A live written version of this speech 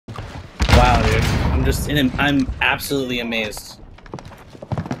Wow, dude. I'm absolutely amazed.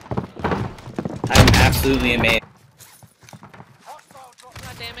 I'm absolutely amazed.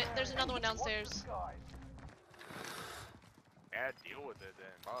 God damn it, there's another one downstairs. Yeah, deal with it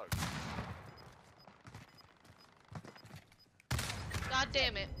then. Fuck. God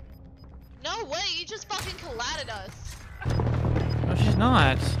damn it. No way, you just fucking collided us. No, she's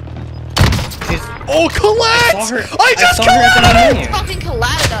not. Oh, Colette! I just saw her at the menu. Fucking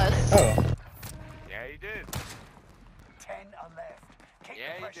collided us. Oh. Yeah, he did. 10 are left. Keep Yeah,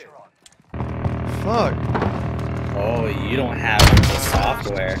 the he pressure did. on. Fuck. Oh, you don't have the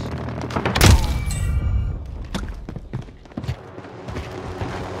software.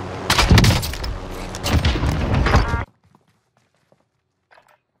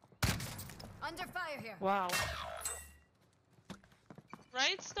 Under fire here. Wow.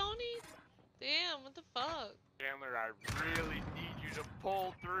 Right, Stony? Damn, what the fuck? Chandler, I really need you to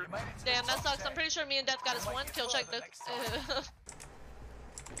pull through. Damn, that sucks. I'm pretty sure me and Death got us one kill check. Let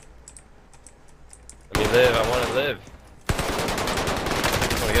me live, I want to live.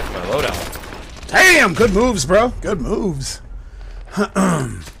 I want to get to my loadout. Damn, good moves, bro. Good moves.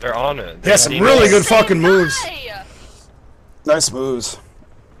 They're on it. Yeah, some really good fucking moves. Nice moves.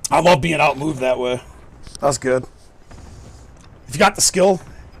 I love being out moved that way. That's good. If you got the skill,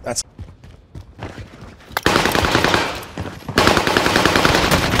 that's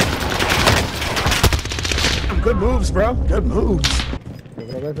good moves, bro. Good moves.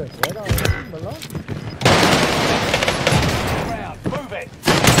 Move it.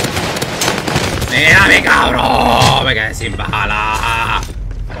 ¡Mírame, cabrón! Me quedé sin bala.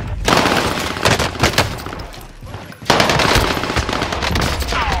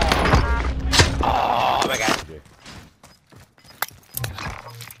 Oh, my God.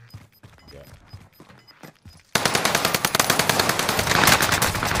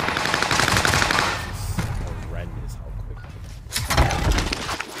 Horrendous how quick.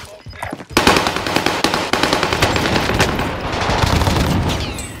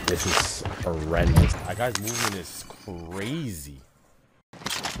 This is horrendous. That guy's movement is crazy.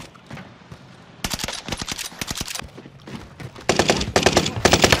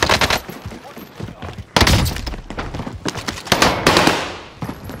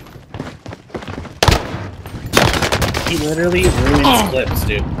 He literally ruins clips,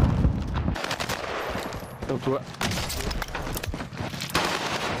 dude.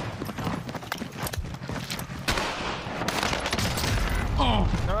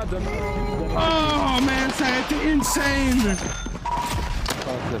 Oh man, c'est insane.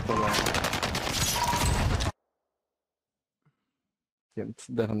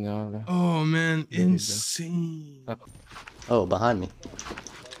 Oh man, insane. Oh, behind me.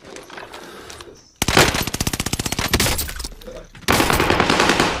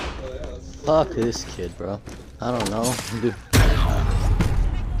 Fuck this kid, bro. I don't know, dude.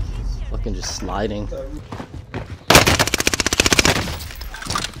 Fucking just sliding.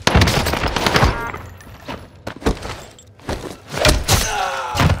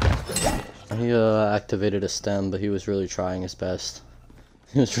 He activated a stem, but he was really trying his best.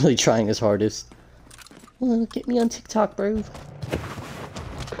 He was really trying his hardest. Oh, get me on TikTok, bro. Where'd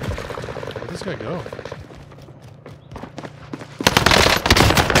this guy go?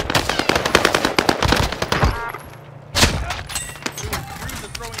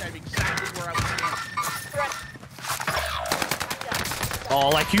 Oh,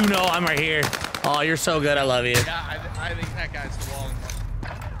 like you know, I'm right here. Oh, you're so good. I love you. Yeah, I think that guy's the wall.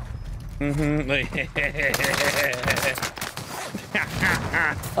 Oh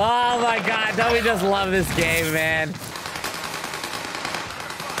my God! Don't we just love this game, man?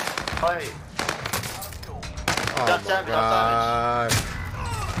 Oh my God.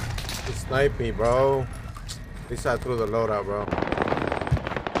 He sniped me, bro. At least I threw the loadout, bro.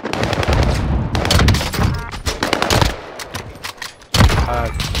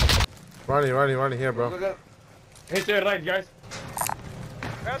 Running here, bro. Hit to the right, guys.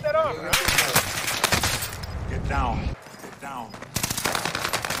 Get that off. Get down. Get down.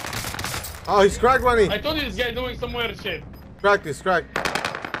 Oh, he's cracked running. I told you this guy doing some weird shit. Cracked, he's cracked.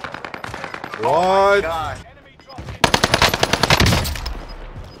 What? Oh my God.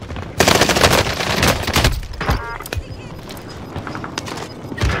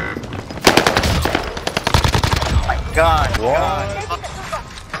 Oh my God. What?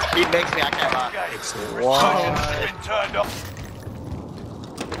 He makes me, I can't lie. What? Turned off.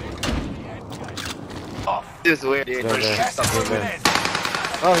 This is weird, dude. Oh, he's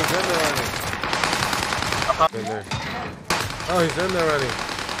in there already. In there. Oh, he's in there already.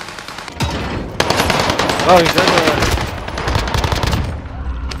 Oh, he's in there already.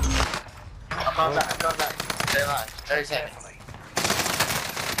 Come back. Stay alive. 30 seconds.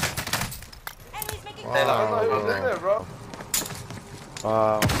 Stay alive. He was in there, bro.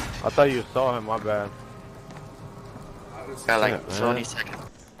 I thought you saw him. My bad. Got like 20 seconds.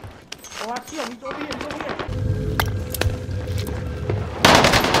 Oh, I see him. He's over here. He's over here.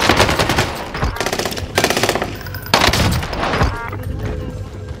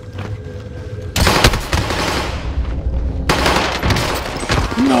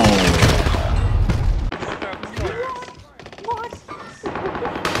 No.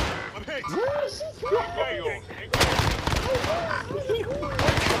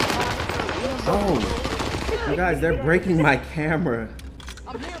 Oh, you guys, they're breaking my camera.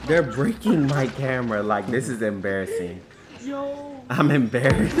 They're breaking my camera. Like, this is embarrassing. Yo. I'm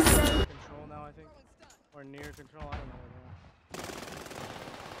embarrassed. Control now, I think. Or near control. I don't know where they are.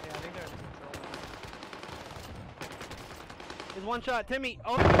 Yeah, I think they're in control now. There's one shot. Timmy.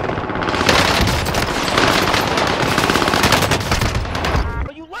 Oh.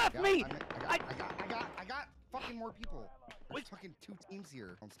 But you left me. I got fucking more people. There's fucking 2 teams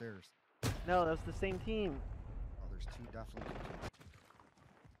here downstairs. No, that's the same team. Oh, there's definitely 2 teams.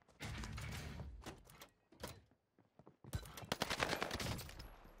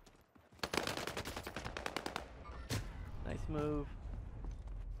 Nice move.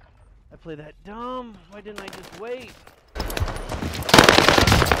 I played that dumb. Why didn't I just wait?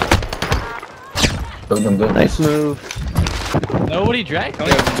 Nice move. Nobody dragged.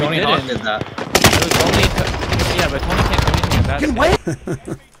 Tony Hawk did that. It was only. Yeah, but Tony can't do anything at that. Can wait.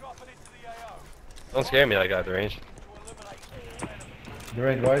 Don't scare me like that, the range. The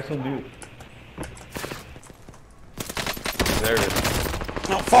range, why some dude? There it is.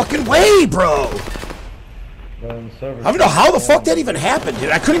 No fucking way, bro. I don't know how the fuck that even happened,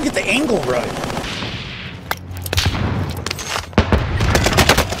 dude. I couldn't get the angle right.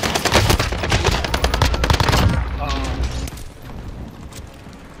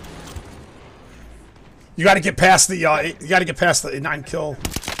 You got to get past the. You got to get past the 9 kill.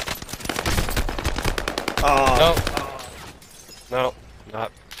 No,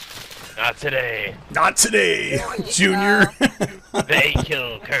 not today. Not today, Junior. The 8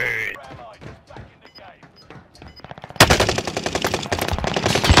 kill Kurt.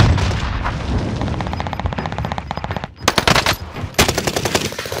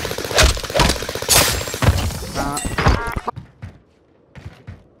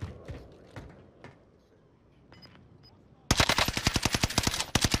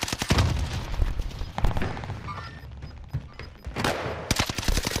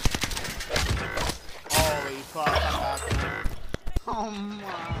 Oh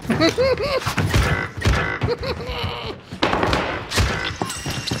my.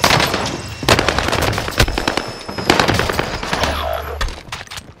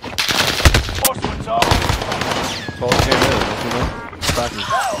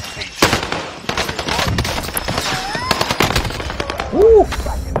 Woo!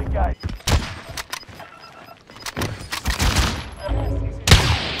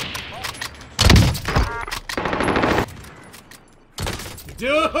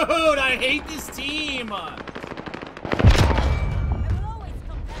 Dude, I hate this team.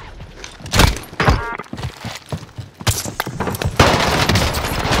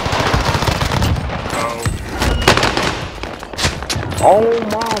 Oh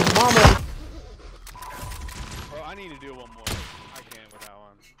my mama. Bro, I need to do one more. I can't with that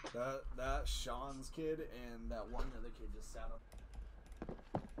one. That Sean's kid and that one other kid just sat up.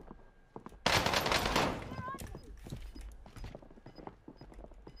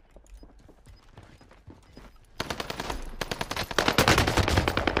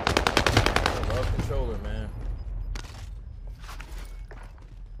 Controller, man.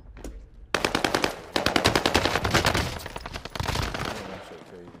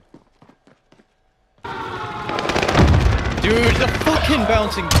 Dude, the fucking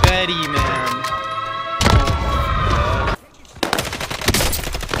bouncing Betty, man.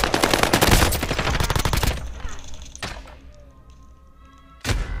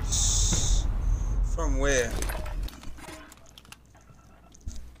 From where?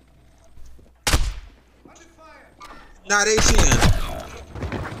 Not ATM.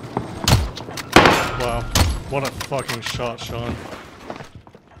 Wow, what a fucking shot, Sean.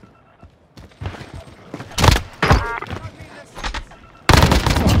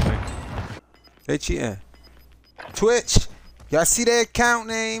 ATM. Twitch. Y'all see their account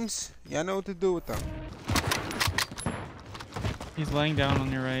names? Y'all know what to do with them. He's laying down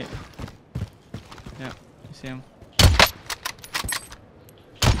on your right. Yeah, you see him.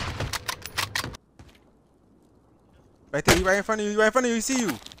 Right there, he right in front of you, he right in front of you, he see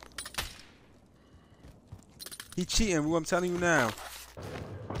you. He cheating, I'm telling you now.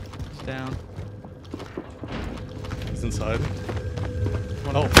 He's down. He's inside.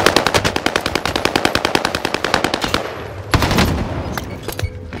 Oh.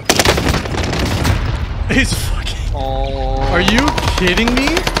 He's fucking. Oh. Are you kidding me?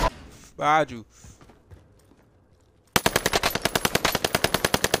 Behind you.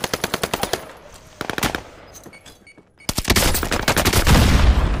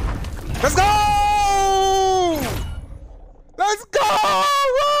 Let's go! Let's go!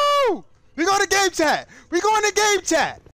 Woo! We go to game chat. We going to game chat.